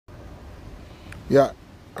Yeah,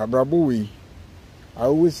 Abrabowi, I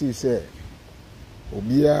always say,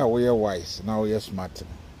 Obia, we are wise, now we are smart.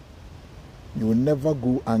 You will never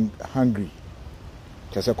go hungry.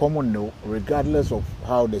 Just a common no, regardless of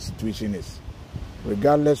how the situation is,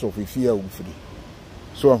 regardless of if you are free.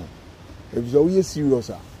 So, if it's always serious,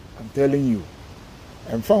 I'm telling you,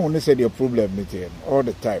 and found this a problem with him all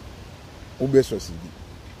the time. Ube succeed.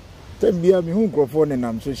 Tell me, I'm microphone and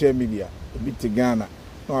I'm social media, a bit to Ghana.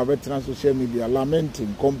 No, I bet social media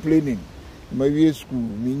lamenting, complaining. My way school,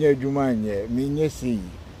 me Jumanya, me see,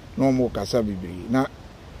 no more Kasabibri. Now,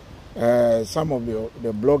 some of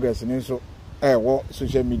the bloggers and so what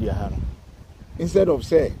social media instead of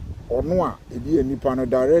say or no, it be any panel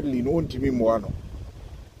directly known to me more.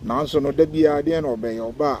 Now, so no, there be idea no be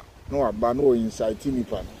your bar, no, about no insight in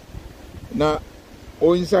panel. Now,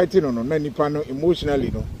 o insight no, any panel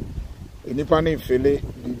emotionally no, any panel feel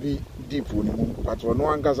be deep but no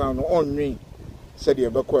one can on me. Said the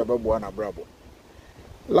Abako Ababuana Bravo.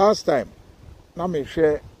 Last time, now me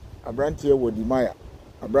share a brand here with the Maya.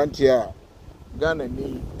 A brand here, Ghana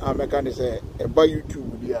ni American say a by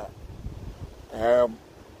YouTube there.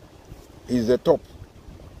 He's the top.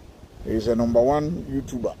 He's a #1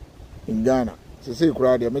 YouTuber in Ghana. So say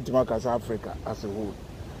crowd, as Africa as a whole.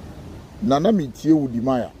 Nana meet you with the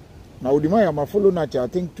Maya. Now with the Maya, my follow I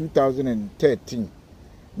think 2013.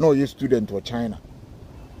 No, you student to China.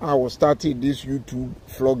 I was starting this YouTube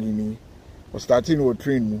vlogging me. Was starting to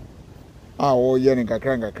train me. I was yearning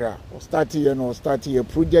kakra. Was starting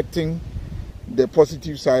projecting the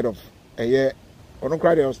positive side of a year. I don't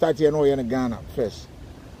cry. I was starting in Ghana first.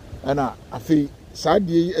 And I feel sad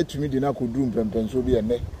to me did not could do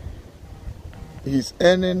Pennsylvania. He's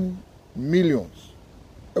earning millions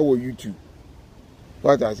over YouTube.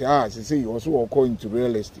 But I say he also going to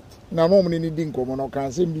real estate. Now normally didn't come on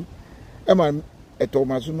can see me. Am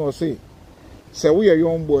Thomas no say we are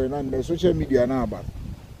young boy and the social media now but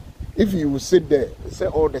if you will sit there say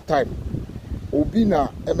all the time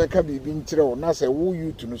Obina Emeka be being true now say who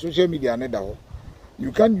you to no social media another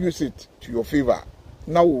you can use it to your favor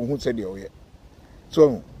now who said the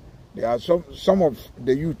so there are some of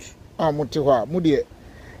the youth motiwa mudie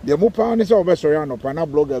the mopa ne say obesori anopana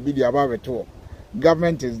blogger be the about it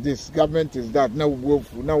government is this government is that now go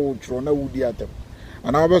now we throw now we di atem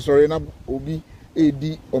and obesori na obi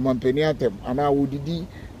AD or Mampeniatem, and I would di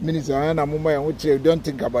Minister Anna Mumma, which you don't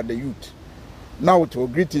think about the youth. Now to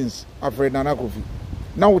greetings, Alfred Nanakofi.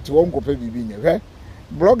 Now to Uncle Pebby being a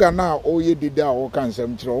blogger now, oh, ye did that all kinds of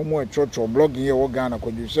more church or blogging your Ghana,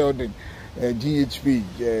 could you sell the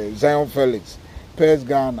GHP, Zion Felix, Pers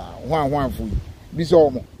Ghana, one for you.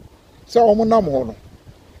 Bisomo. So, Monamo.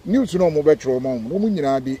 News no more better, mom. Women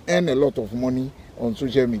they earn a lot of money on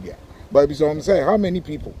social media. But Bisom say, how many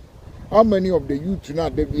people? How many of the youth now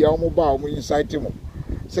they be mobile inside him?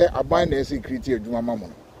 Say I buy the security Juma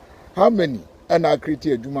Mamon. How many and I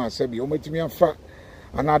create Juma Sebi, Ometimian fa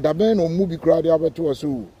and other men or movie crowd over to us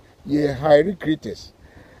who ye high creators,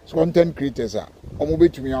 content creators are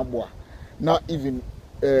Omobe to me aboa. Not even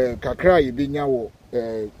Kakra being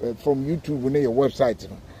from YouTube on your website.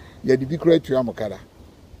 Ye the big create to Yamakada.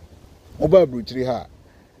 Oba brutally ha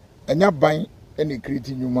and not buying any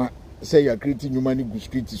creating Juma. Say you're creating new money good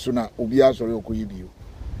street sooner obia sorry okoyibio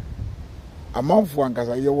a month one cause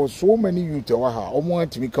there was so many youth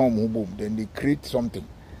almost to become boom then they create something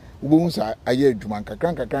ubons aye adwuma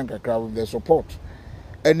kakra with the support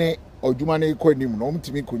any odwuma na ekọ nim no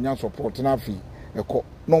mtimi konya support na afi ekọ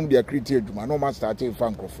no dey create adwuma no ma start e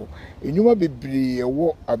fan krofo enwuma bebre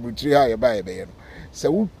ewo abrutiri ha ye ba ye be no se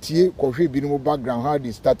wutie kohwe bi no background how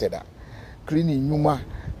they started cleaning nyuma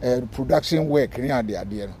production work ni ade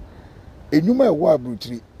no enyuma ewo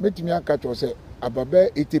abrutiri metimi aka cho say ababe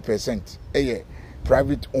 80%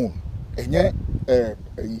 private own enye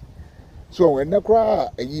so when nakra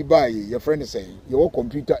eyi buy your friend say your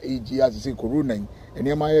computer age as say corona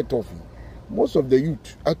ene ma ye tough most of the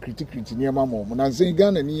youth are critical near mama mo na say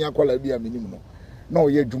Ghana ni akwala bia minim no na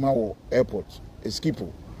oye adwuma wo airport eskipo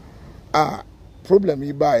problem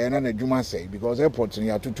yi buy na adwuma say because airport ni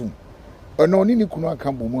atutum ono ni kunu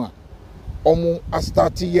aka bomu a omo a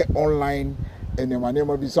start here online and my name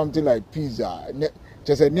will be something like pizza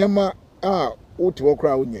just a name what to work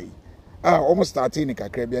around ye almost starting in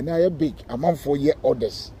Caribbean na big amount for year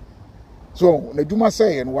orders so na Juma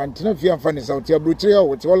say and one thing if you find is out here brutal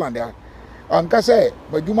with Holland and can say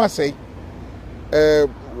but Juma say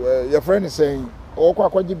your friend is saying all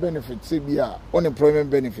quality benefits say be unemployment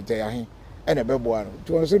benefit and a bebo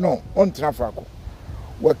to say no on traffic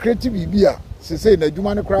we creative bibia say na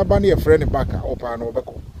Juma no crab na your friend back up and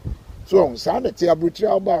obeko so sanity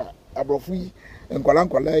abrutia ba abrofu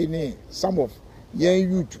enkwala ni some of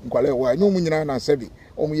yen youth nkwale wa no munyina na sabi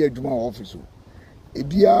omo ye adwuma office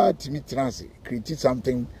ebia timi trance create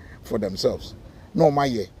something for themselves no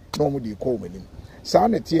maye no mu di call manim sa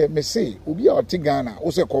na tie me say obi a oti Ghana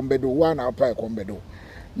wo se kombedo wa na apply kombedo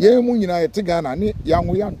yen mu nyina ye te Ghana ni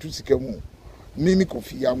yanwo ya ntu sika mu mimi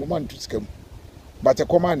kofi yanwo man ntu sika mu but e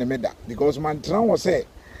koma na meda because man tran wo say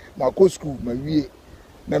ma ko school ma wie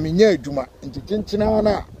na me nya adwuma nti kinchina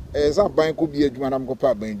na eza ban ko bi adwuma na mko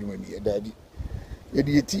pa ban adwuma bi dabi ye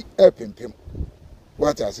di eti epempem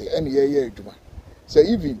what I say any ye adwuma so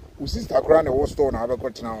even we sister kra na wo store na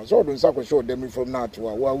abekot na so do nsa ko show them from now to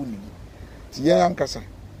wa uni ti ye ankasa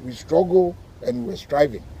we struggle and we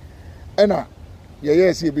striving ena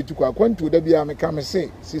ye see betu kwa kwantu da bia me ka me say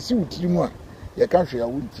sisi utiri mu a ye ka hwe ya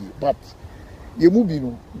wunti but ye mu bi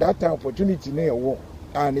no that opportunity na ye wo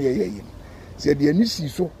and ye say the nisi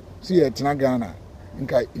so see ye tena Ghana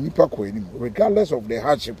nka nipa ko enim regardless of the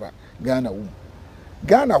hardship Ghana wo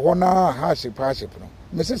Ghana hona hardship no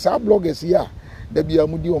me say sa bloggers here da bia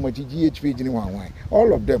mu di o ma GHP gini wan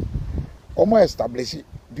all of them omo establish it.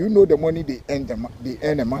 Do you know the money they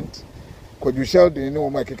earn a month? Could you share the name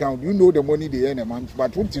of my account? Do you know the money they earn a month?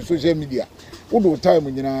 But what is social media? What do time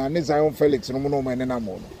when you know Zion Felix no more and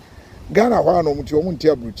no Ghana wa no muti omo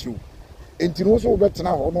ntia brutu. Enti no so better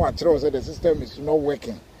now no atire say the system is not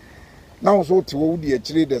working. Now so ti wo di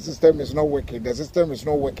actually the system is not working. The system is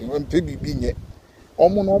not working. When PBB nye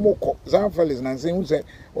omo no omo ko Zion Felix na say who say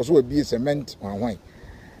also a be cement wan.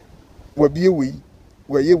 We be we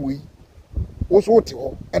also what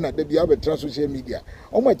and at the Biaba social media.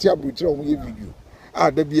 Oh my tia brutal on your video. Ah,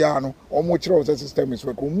 the Biano, or much of the system is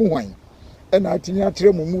working wine. And I think I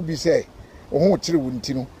tell movie say, or what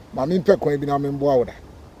children, Mammy Peco bin am in Boada.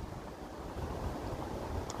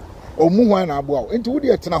 Or Muan Abo, into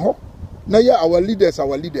the Tanaho. Naya our leaders.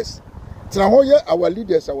 Tanaho, our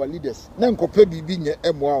leaders. Nanko Pebby being a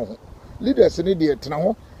M1. Leaders in the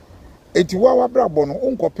Tanaho. Eti wa brabo no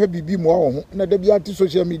onko pa bibi mo ho na da bia ti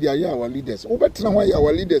social media ya our leaders obetena ho ya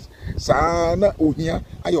our leaders saa na ohia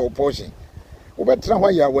aye portion obetena ho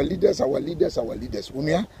ya our leaders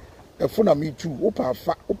unia efo na me tu opa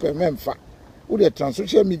fa opa memfa wo de trans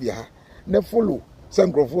social media ha na follow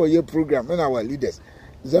sankrofo ye program na our leaders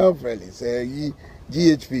Zafeli say yi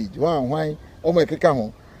GHP hwan o mekeka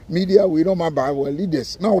ho media we no ma ba our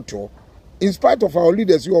leaders na oto. In spite of our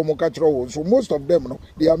leaders, you are so most of them,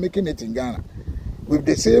 they are making it in Ghana. With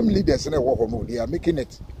the same leaders, they are making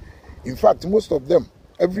it. In fact, most of them,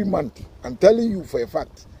 every month, I'm telling you for a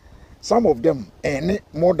fact, some of them earn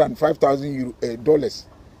more than $5,000.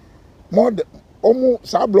 More than, almost,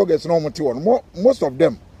 some bloggers, most of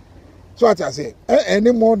them. So as I say,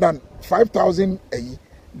 earning more than $5,000.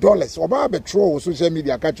 Oba betro social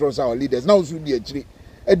media catch our leaders. Now, so they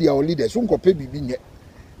our leaders.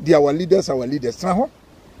 They are our leaders. Now,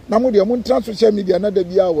 we are social media, not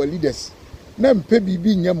they are our leaders. Nem pe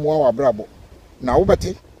bibi nye mwa wa brabo. Na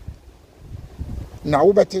ubate.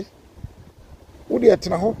 Udi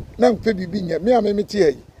etina ho. Nem pe bibi nye. Me amemiti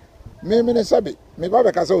hei. Me ne sabi. Me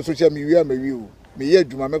baba kasa o social media me wiu. Me ye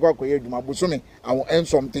djuma me kwa ye djuma busumi. I will earn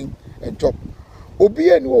something and top.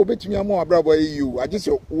 Obiye ni wa obetimi amo wa brabo ye you. I just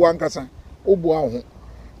uwan kasa. Obu ahu.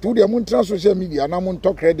 Tu dia mun trans social media na mun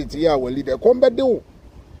talk credit ya our leader. Kombede o.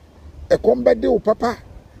 Kombede o papa.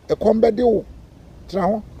 Kombede o. Tina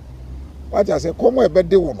ho. What I say, come a bed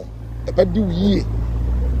de woman, a bed do ye.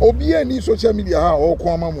 Obia ni social media or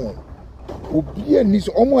Kwamamo. Obia needs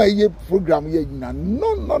almost a year program ye.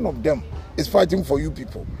 None of them is fighting for you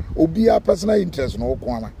people. Obia personal interest no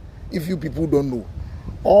Kwama. If you people don't know,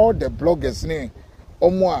 all the bloggers name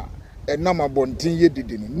Omwa and Nama Bontin ye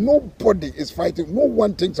didn't. Nobody is fighting. No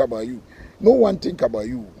one thinks about you. No one think about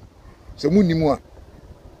you. So Munimua.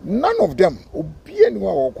 None of them. Obia ni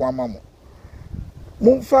or Kwamamo.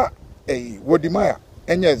 Mumfa. Wodimaya,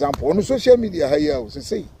 any example on social media here,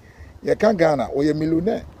 say, you can't Ghana or you're a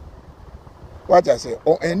millionaire. What I say,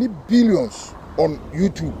 or any billions on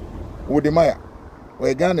YouTube, Wodimaya,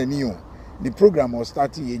 or Ghana new, the program was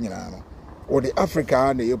starting in Ghana, or the Africa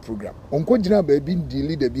and the program. On Kojina baby,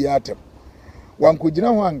 delete the Beatum. One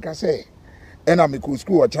Kojina one can say, and I'm a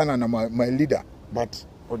school or China, my leader, but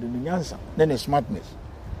or the Nyansa, then a smartness.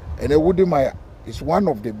 And a Wodimaya is one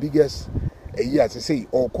of the biggest. A year to say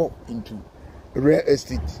or call into real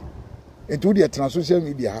estate into the social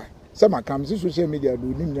media. Some comes social media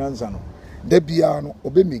do Ninsano. De piano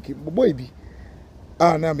obe make boy be.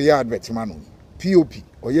 Na me advertisement POP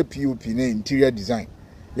or your POP na interior design.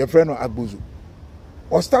 Your friend or Abuzu.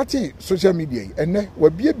 Or starting social media and then we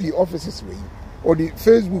be offices way or the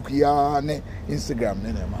Facebook ya ne Instagram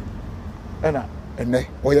ne man. And then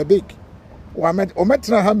or your big.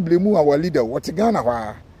 ometra humble mu our leader what Ghana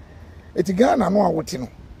wa eti Ghana no awoti no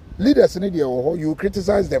leaders ne dey wo you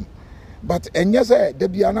criticize them but enye say they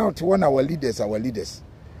be now to one our leaders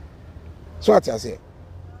so what I say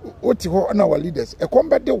oti ho na our leaders e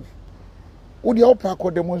kombe wo dey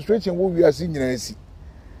opako demonstration wo wi ase nyina asi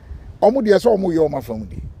omo dey so omo ye oma fam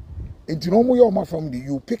dey enti no omo ye oma fam dey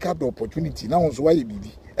you pick up the opportunity now so why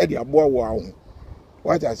bibi e dey aboa wo aho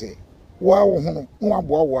what I say wa wo ho no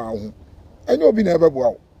aboa wo aho enye obi na ebeboa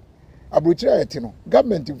wo abrochira yete no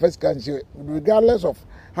government first can say regardless of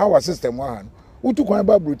how our system was utu kwan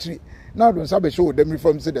ba abrochiri now don't sabe show them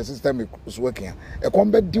reform say the system is working e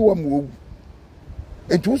kon be di wa mo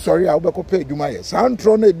etu sorry a wo be ko pay adwuma ye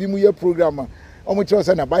santro na ebi mu ye program omo kire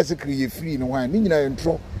say na bicycle ye free no wan ni nyina ye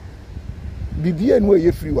ntro bibia no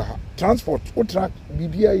ye free wa ha transport utra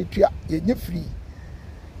bibia ye tua ye free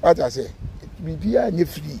what I say bibia ye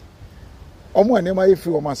free omo anema ye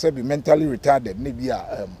free omo say be mentally retarded na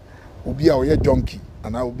bia obi a oye junkie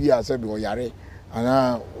ana obi a say be oyare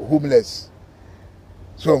ana homeless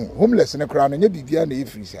so homeless ne kra no nya bibia na ye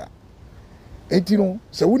free sa enti no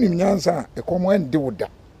se wonim nyansa e komo ende woda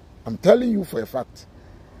I'm telling you for a fact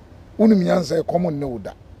wonim nyansa e komo ne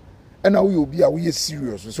woda ena wo obi a wo ye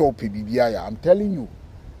serious so o pe bibia ya I'm telling you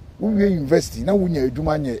wo we university na wo nya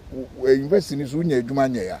adwuma nye university ni so wo nya adwuma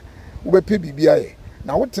nye ya wo be pe bibia ye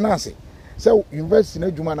na wo tena ase se university na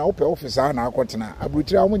adwuma na wo pe office na akotena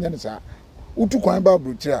abrotira wo nya ne sa utu kwan ba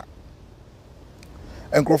abrotira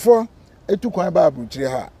enkrofo etu kwan ba abrotira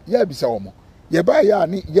ha ya bisa wo mo ye ba ya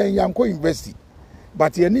ni yen yanko university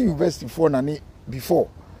but ye ni university for na ni before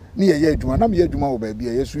ni ye adwuma na me ye adwuma wo ba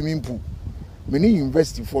bia ye swimming pool me ni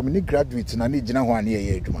university for me ni graduate na ni gina ho an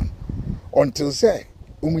ye adwuma until say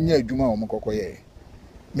umunya adwuma wo mkoko ye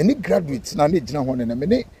me ni graduate na ni gina ho na me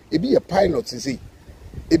ni ebi ye pilot say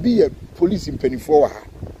ebi ye police impenifo wa ha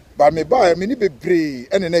ba me ba me ni bebre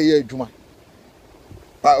ene na ye adwuma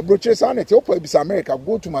broche sanete opo ebisa America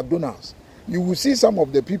go to McDonald's you will see some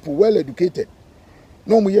of the people well educated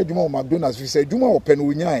no mo ye adwuma McDonald's we say adwuma open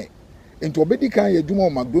onyae enti obedi kan ye adwuma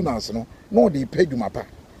McDonald's no dey pay adwuma pa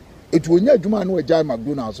etu onya adwuma no agya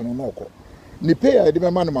McDonald's no okọ ni pay ya de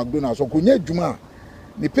be man McDonald's ko nya adwuma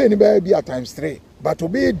ni pay ni be bi at times 3 but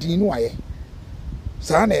obe din no aye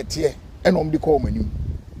sa na ete enom de call manim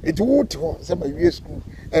eti wo te ho se ma wie school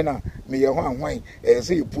ena me ye ho anwan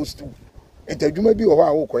say you post to enti adwuma bi ho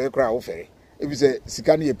a wo koye kra wo fere ebi se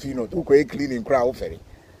sika na ye peanut wo koye cleaning kra wo fere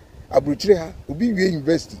abrochire ha obi wie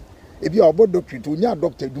university ebi a obo doctorate onya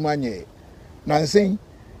doctor adwuma nye na nsen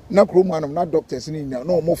na kromu anom na doctors ni na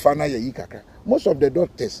mo fa na ye kakra most of the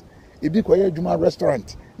doctors ebi koye adwuma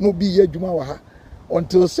restaurant no bi ye adwuma wa ha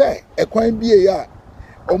until say ekwan bi e ya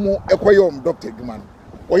omo ekoye doctor adwuma no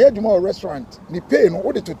oye adwuma restaurant ni pay no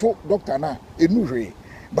wo de toto doctor na enuhwe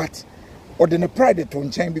but or the pride to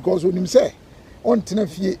nchen because onim say on tena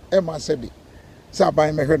fie e ma sebi sa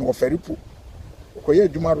ban mehwe no oferipo koye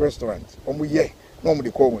adwuma restaurant omo ye no mo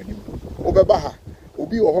de call wani obeba ha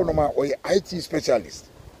obi wo ho no ma oye IT specialist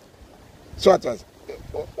so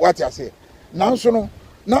what I say now so no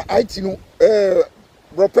na IT no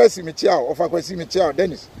Propesi Michia of Akwesi Michia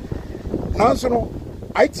Dennis now so no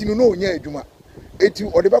IT no no nya adwuma eti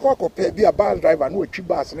odebakwa kope bi a bus driver no atwi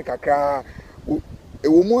bus ne kakra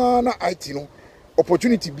ewo mu na IT no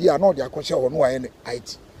opportunity bi a no de akɔhye ho no aye ne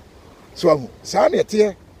IT so ahu saa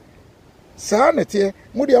na tie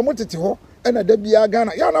mu de amotete ho ena da bia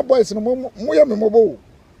Ghana ya na boys no mo ye memobo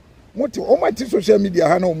muti o ma ti social media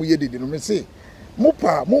ha na o mu ye dede no me say mo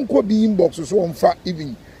pa mo nko bi inbox so on fa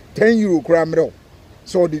even 10 euro kra mre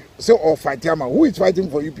so the so all fight ama who is fighting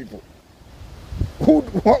for you people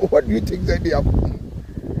what do you think that they are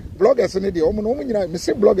bloggers in the omo no mo nyina me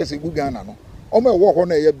say bloggers e gu Ghana no omo e wo ho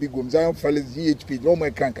na ye big gom Zion Felix GHP no mo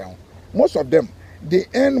e crank out most of them they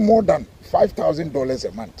earn more than $5,000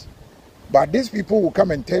 a month but these people will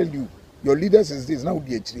come and tell you your leaders is this now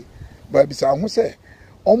be actually but bisa ho say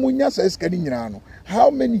omunya sa eskani nyina no how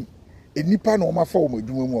many enipa na oma fa o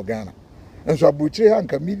madwuma mu Ghana enso abrochire ha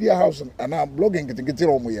nka media house ana blogging kitikiti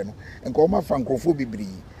ro mu ye no nka oma fa nkrofo bibiri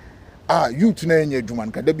youth na enya adwuma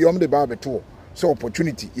nka da bi om de ba beto so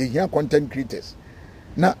opportunity ye hia content creators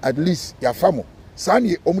na at least ya famo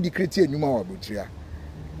sane om di create enwuma wa abrochire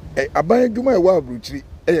aban adwuma e wa abrochire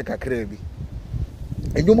ye kakra bi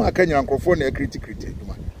enwuma akanya nkrofo na create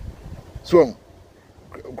adwuma so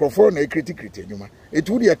nkrofo na create enwuma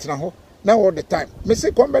etu di etena ho na all the time me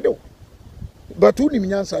say kombedo but who nim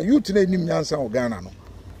nyansa youth na nim nyansa o Ghana no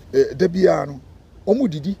da bia no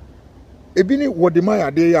omudidi ebi ni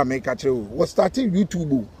wodimaya de ya make kire o was starting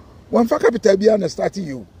YouTube one fa capital bia na starting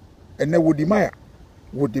you and na wodimaya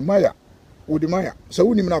Udimaya. So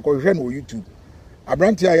we nimna ko hwe no YouTube.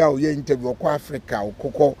 Abranti aya o ye interview ko Africa o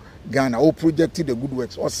kokọ Ghana o projected the good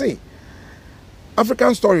works. Or say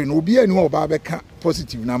African story no be any oba beka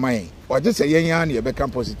positive na man. Or just say yen ya na e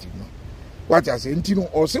beka positive no. What I say ntino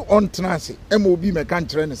or say on trance MOB me kan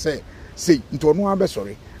kire ne say nto no abe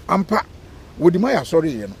sorry. Ampa Udimaya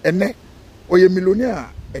sorry ye no. Enne oye millionaire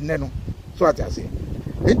enne no. So what I say.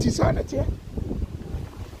 Enti sa na tie.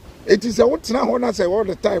 It is a what now when I say all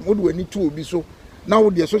the time, what do we need to be so now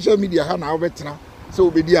the social media have now better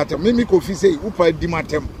so be the at me coffee say upa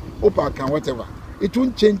dimatem upa can whatever. It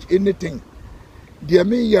won't change anything. Dear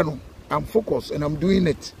me, you know, I'm focused and I'm doing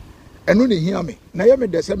it. And only hear me. Now you me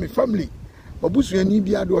the family. Babusu ya ni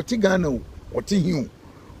bia do tigana o tihiu.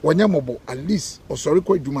 Wanyamobo at least or sorry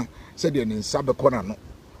ko juma said the nsabe corner no.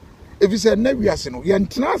 If you say na wiase no,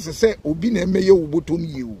 yantna say obi na emeye obotom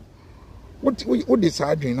yiu. What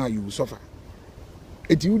decide now you will suffer?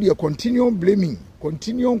 It will be a continual blaming,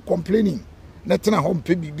 continual complaining. Nothing at home,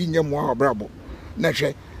 baby, being your more bravo.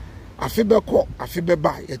 Nashe, a feber call, a feber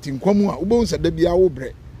buy, yet in Comua, Ubons at the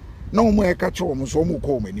Biaobre. No more catch almost almost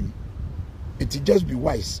call him. It will just be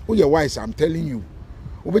wise. Oh, you're wise, I'm telling you.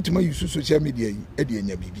 Over to my use social media, Eddie and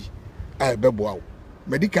your baby. I bebo.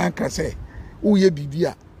 Medican can say, oh, ye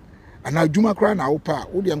bibia. And now Juma cry now, pa,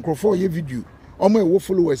 oh, the uncle for your video. Oh, my wo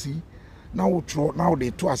followers. Now they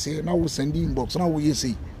to say now we send inbox now we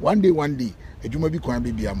say one day a juma bi kwan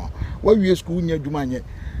be biama wa wie school nya juma nya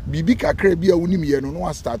bibi kakra bia wonim ye no no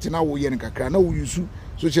start na wo ye ne kakra na wo use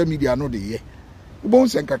social media no de ye ubon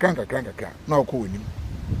sen kakra na ko wonim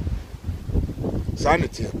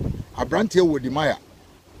sanity abrante wo di maya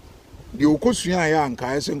de okosua ya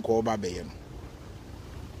anka esen ko ba be ye no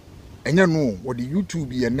enya no wo di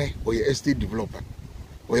YouTube ye ne o ye estate developer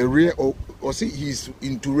or say he's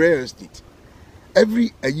into real estate.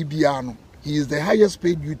 Every Ayibiano, he is the highest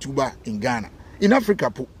paid YouTuber in Ghana. In Africa,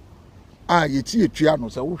 yeti etuano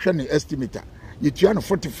so wo hwe ne estimator. Yetuano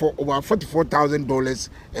over $44,000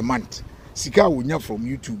 a month. Sika wonya from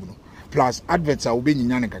YouTube no. Plus adverts are obe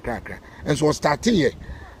nyinya ne kakra. And so starting here,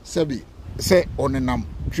 say onenam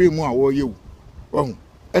three mu a wo ye. Oh,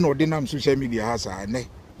 and ordinam social media has a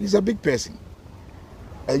he's a big person.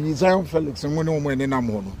 Zion Felix and one woman in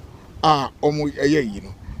Namono. Omo ye, you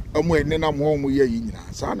know. Omo in Namomo ye in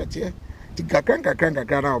sanity. The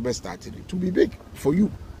Kakanka best started to be big for you.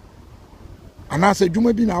 And I said, you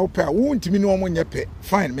may be now pair, won't me no one ye pay.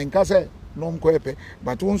 Fine, Menkase, no mquepe,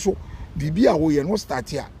 but also Bibia way and what start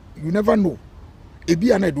here. You never know.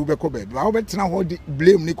 Ebi and I do becobe, but I'll bet now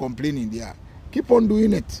blame me complaining there. Keep on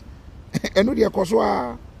doing it. And no, dear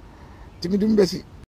Coswa Timidum Bessie.